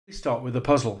We start with a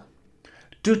puzzle.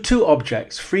 Do two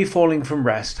objects free falling from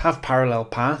rest have parallel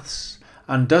paths?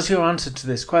 And does your answer to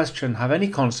this question have any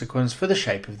consequence for the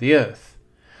shape of the Earth?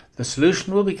 The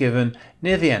solution will be given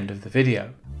near the end of the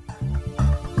video.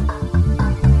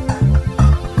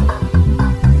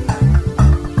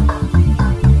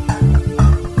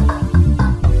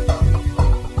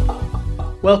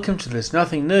 Welcome to this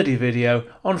Nothing Nerdy video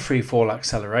on free fall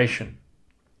acceleration.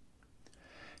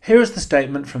 Here is the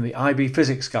statement from the IB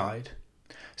Physics guide.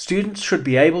 Students should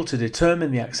be able to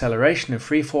determine the acceleration of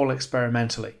free fall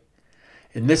experimentally.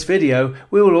 In this video,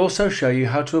 we will also show you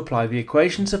how to apply the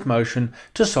equations of motion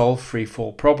to solve free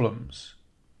fall problems.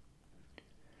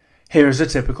 Here is a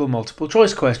typical multiple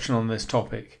choice question on this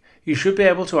topic. You should be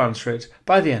able to answer it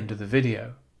by the end of the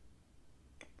video.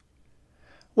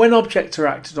 When objects are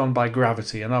acted on by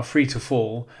gravity and are free to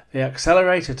fall, they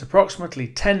accelerate at approximately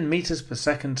 10 meters per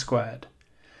second squared.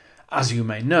 As you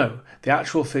may know, the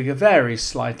actual figure varies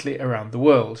slightly around the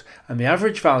world, and the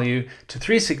average value to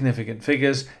three significant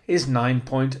figures is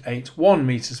 9.81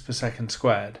 meters per second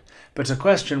squared, but a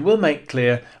question will make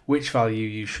clear which value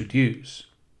you should use.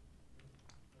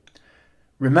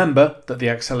 Remember that the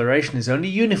acceleration is only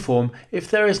uniform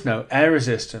if there is no air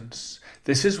resistance.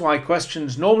 This is why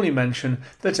questions normally mention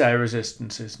that air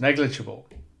resistance is negligible.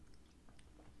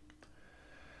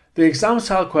 The exam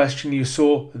style question you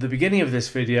saw at the beginning of this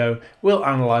video will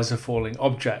analyse a falling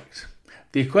object.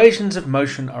 The equations of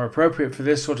motion are appropriate for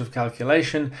this sort of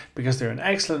calculation because they're an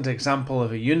excellent example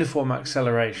of a uniform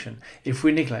acceleration if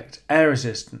we neglect air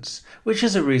resistance, which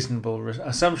is a reasonable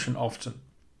assumption often.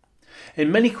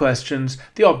 In many questions,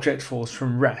 the object falls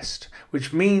from rest,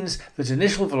 which means that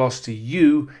initial velocity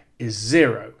u is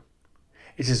 0.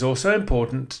 It is also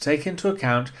important to take into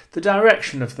account the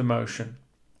direction of the motion.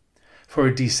 For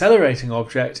a decelerating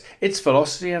object, its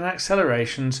velocity and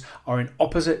accelerations are in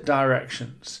opposite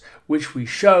directions, which we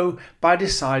show by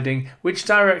deciding which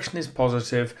direction is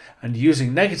positive and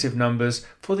using negative numbers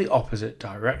for the opposite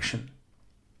direction.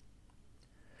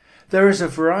 There is a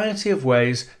variety of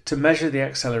ways to measure the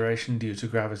acceleration due to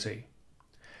gravity.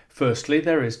 Firstly,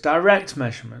 there is direct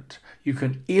measurement. You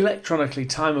can electronically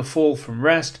time a fall from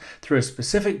rest through a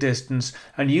specific distance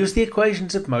and use the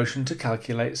equations of motion to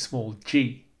calculate small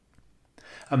g.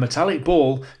 A metallic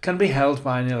ball can be held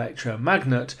by an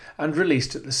electromagnet and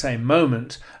released at the same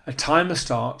moment. A timer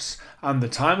starts and the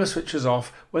timer switches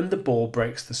off when the ball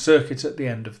breaks the circuit at the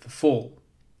end of the fall.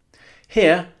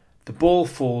 Here, the ball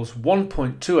falls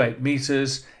 1.28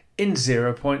 meters in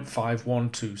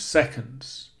 0.512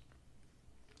 seconds.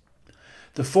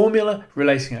 The formula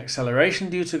relating acceleration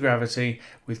due to gravity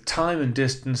with time and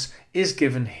distance is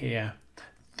given here.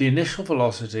 The initial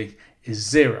velocity is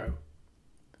 0.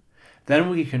 Then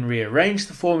we can rearrange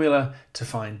the formula to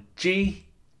find g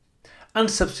and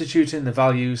substitute in the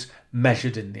values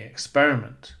measured in the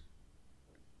experiment.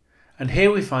 And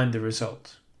here we find the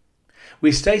result.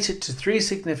 We state it to three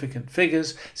significant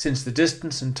figures since the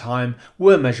distance and time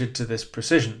were measured to this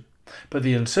precision, but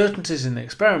the uncertainties in the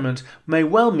experiment may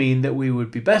well mean that we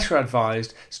would be better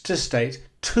advised to state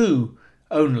two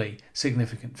only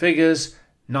significant figures,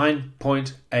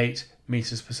 9.8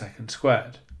 meters per second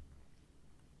squared.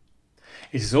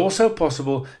 It is also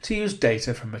possible to use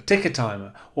data from a ticker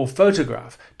timer or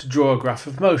photograph to draw a graph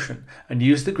of motion and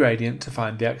use the gradient to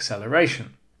find the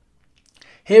acceleration.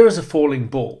 Here is a falling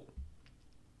ball.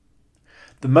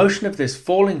 The motion of this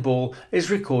falling ball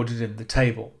is recorded in the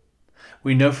table.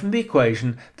 We know from the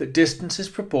equation that distance is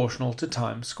proportional to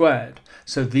time squared,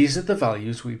 so these are the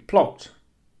values we plot.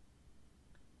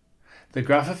 The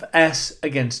graph of s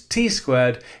against t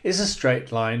squared is a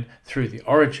straight line through the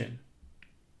origin.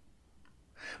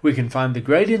 We can find the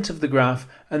gradient of the graph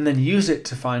and then use it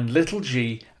to find little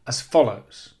g as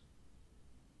follows.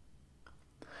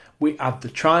 We add the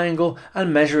triangle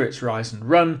and measure its rise and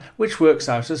run, which works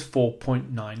out as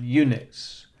 4.9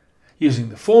 units. Using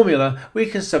the formula, we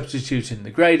can substitute in the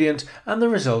gradient and the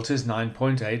result is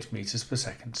 9.8 meters per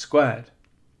second squared.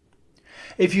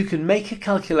 If you can make a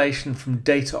calculation from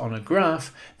data on a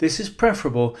graph, this is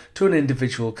preferable to an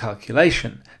individual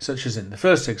calculation, such as in the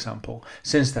first example,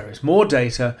 since there is more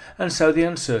data and so the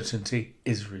uncertainty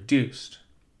is reduced.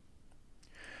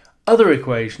 Other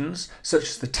equations, such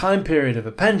as the time period of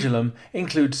a pendulum,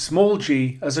 include small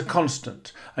g as a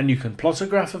constant, and you can plot a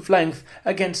graph of length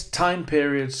against time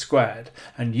period squared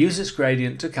and use its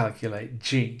gradient to calculate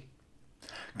g.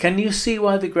 Can you see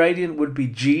why the gradient would be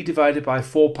g divided by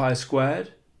 4 pi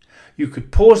squared? You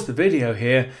could pause the video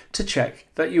here to check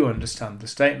that you understand the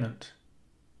statement.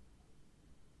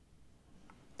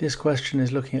 This question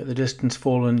is looking at the distance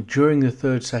fallen during the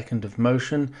third second of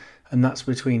motion. and that's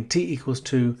between t equals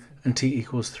 2 and t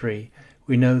equals 3.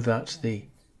 We know that the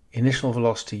initial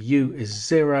velocity u is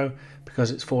 0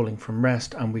 because it's falling from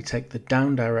rest, and we take the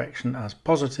down direction as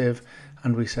positive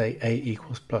and we say a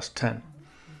equals plus 10.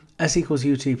 S equals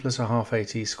ut plus a half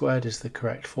at squared is the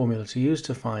correct formula to use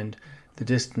to find the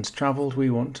distance travelled. We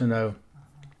want to know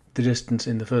the distance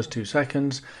in the first 2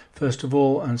 seconds first of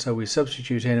all, and so we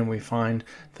substitute in and we find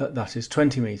that that is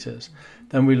 20 meters.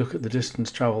 Then we look at the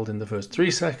distance travelled in the first 3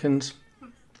 seconds,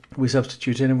 we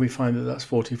substitute in and we find that that's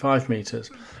 45 meters.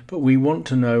 But we want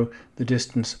to know the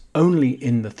distance only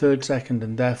in the 3rd second,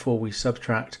 and therefore we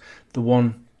subtract the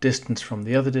one distance from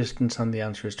the other distance, and the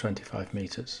answer is 25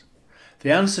 meters.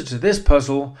 The answer to this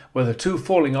puzzle, whether two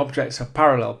falling objects have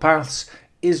parallel paths,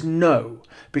 is no,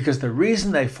 because the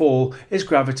reason they fall is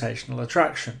gravitational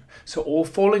attraction. So all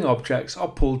falling objects are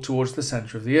pulled towards the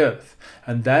centre of the Earth,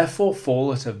 and therefore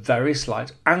fall at a very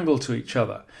slight angle to each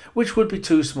other, which would be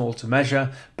too small to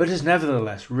measure, but is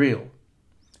nevertheless real.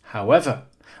 However,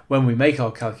 when we make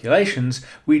our calculations,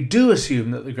 we do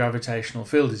assume that the gravitational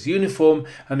field is uniform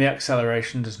and the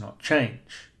acceleration does not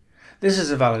change. This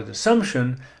is a valid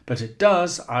assumption, but it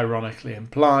does, ironically,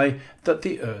 imply that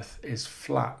the Earth is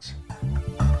flat.